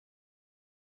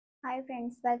Hi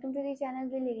friends, welcome to the channel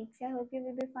NEWLYRICS. I hope you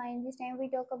will be fine. This time we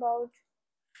talk about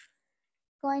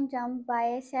Coin Jump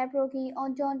by Swervin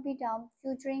on John P. Dump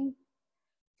featuring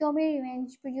Tommy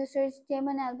Revenge, producers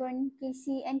Damon Albarn,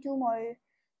 Casey and two more.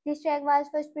 This track was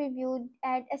first previewed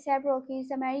at Swervin's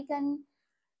American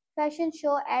fashion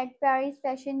show at Paris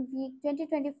Fashion Week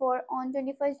 2024 on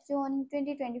 21st June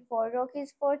 2024.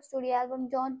 Rocky's fourth studio album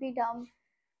John P. Dump.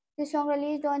 The song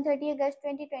released on 30 August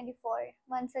 2024.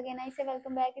 Once again, I say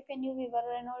welcome back if you're a new viewer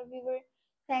or an old viewer.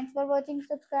 Thanks for watching.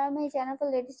 Subscribe my channel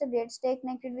for latest updates. Stay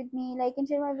connected with me. Like and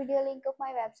share my video link of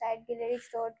my website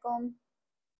gilllyrics.com.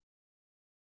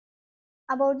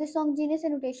 About the song Genius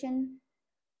Annotation.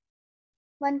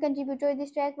 One contributor,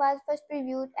 this track was first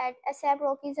previewed at ASAP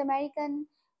Rocky's American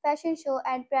fashion show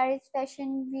at Paris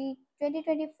Fashion Week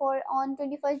 2024 on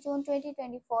 21st June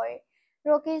 2024.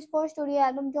 Rocky's fourth studio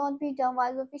album John P. Dumb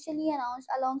was officially announced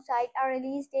alongside a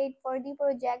release date for the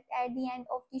project at the end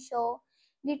of the show.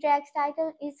 The track's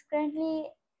title is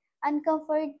currently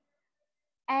unconfirmed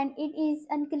and it is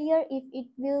unclear if it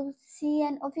will see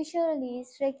an official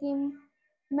release. Rakim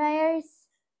Myers,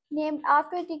 named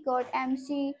after the god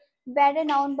MC, better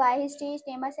known by his stage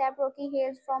name ASAP Rocky,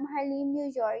 hails from Harlem,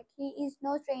 New York. He is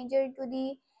no stranger to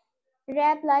the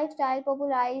rap lifestyle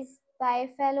popularized by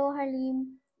fellow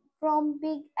Harlem, from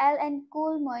Big L and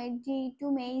Cool Moe G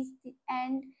to Maze.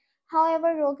 And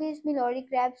however, Rocky's melodic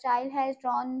rap style has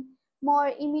drawn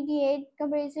more immediate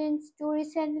comparisons to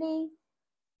recently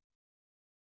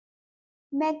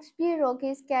Max B.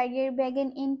 Rocky's career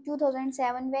began in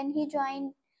 2007 when he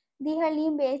joined the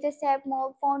Harlem-based ASAP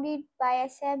mob founded by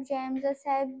ASAP James,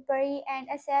 ASAP Burry, and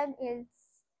ASAP Ills.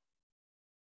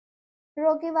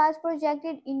 Rocky was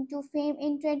projected into fame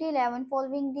in 2011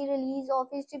 following the release of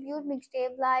his debut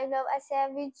mixtape Live Love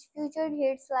ASAP, which featured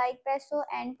hits like Peso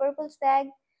and Purple Swag,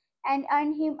 and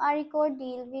earned him a record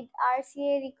deal with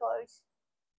RCA Records.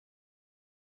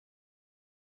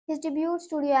 His debut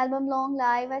studio album Long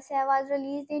Live ASAP was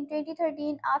released in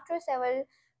 2013 after several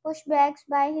pushbacks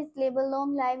by his label.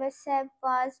 Long Live ASAP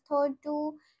was thought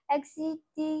to exceed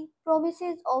the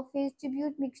promises of his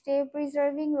debut mixtape,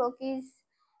 preserving Rocky's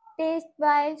taste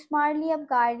while smartly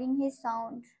upgrading his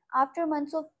sound. After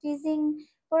months of teasing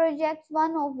projects,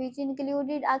 one of which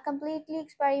included a completely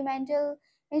experimental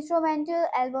instrumental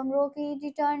album, Rocky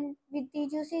returned with the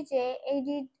Juicy J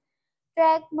edit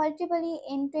track multiply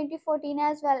in 2014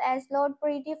 as well as Lord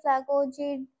Pretty Flaco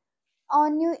did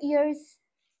on New Year's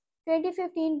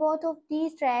 2015. Both of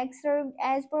these tracks served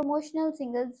as promotional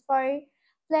singles for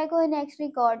Flaco next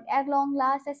record At Long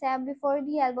Last ASAP before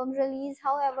the album's release.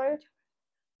 However,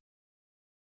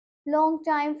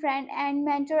 longtime friend and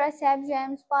mentor ASAP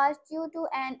James passed due to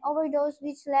an overdose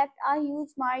which left a huge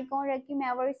mark on Rakim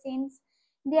ever since.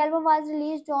 The album was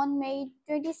released on May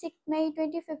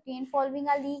 2015 following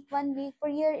a leak 1 week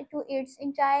prior to its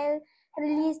entire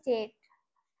release date.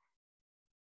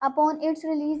 Upon its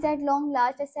release at long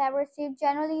last, ASAP received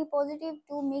generally positive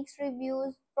to mixed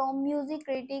reviews from music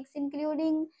critics,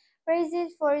 including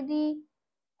praises for the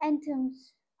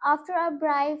anthems. After a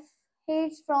brief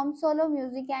hits from solo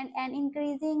music and an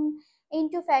increasing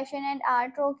into fashion and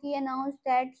art, Rocky announced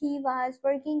that he was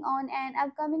working on an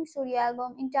upcoming studio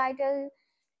album entitled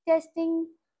Testing.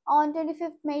 On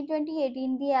 25th May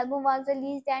 2018, the album was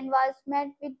released and was met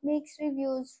with mixed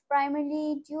reviews,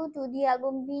 primarily due to the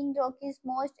album being Rocky's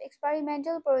most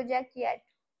experimental project yet.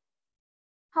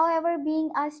 However, being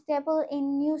a staple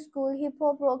in new school hip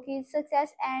hop, Rocky's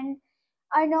success and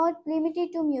are not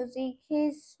limited to music. He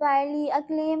is widely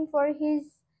acclaimed for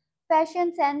his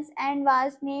fashion sense and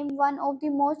was named one of the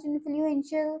most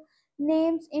influential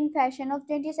names in fashion of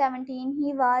 2017.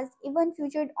 He was even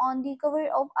featured on the cover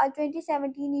of a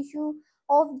 2017 issue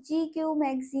of GQ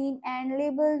magazine and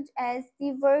labeled as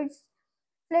the world's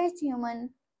fleshed human.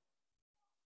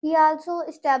 He also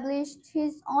established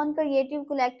his own creative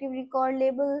collective record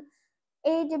label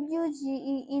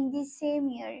AWGE in the same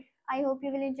year. I hope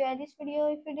you will enjoy this video.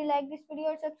 If you did like this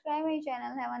video, subscribe my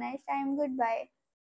channel. Have a nice time. Goodbye.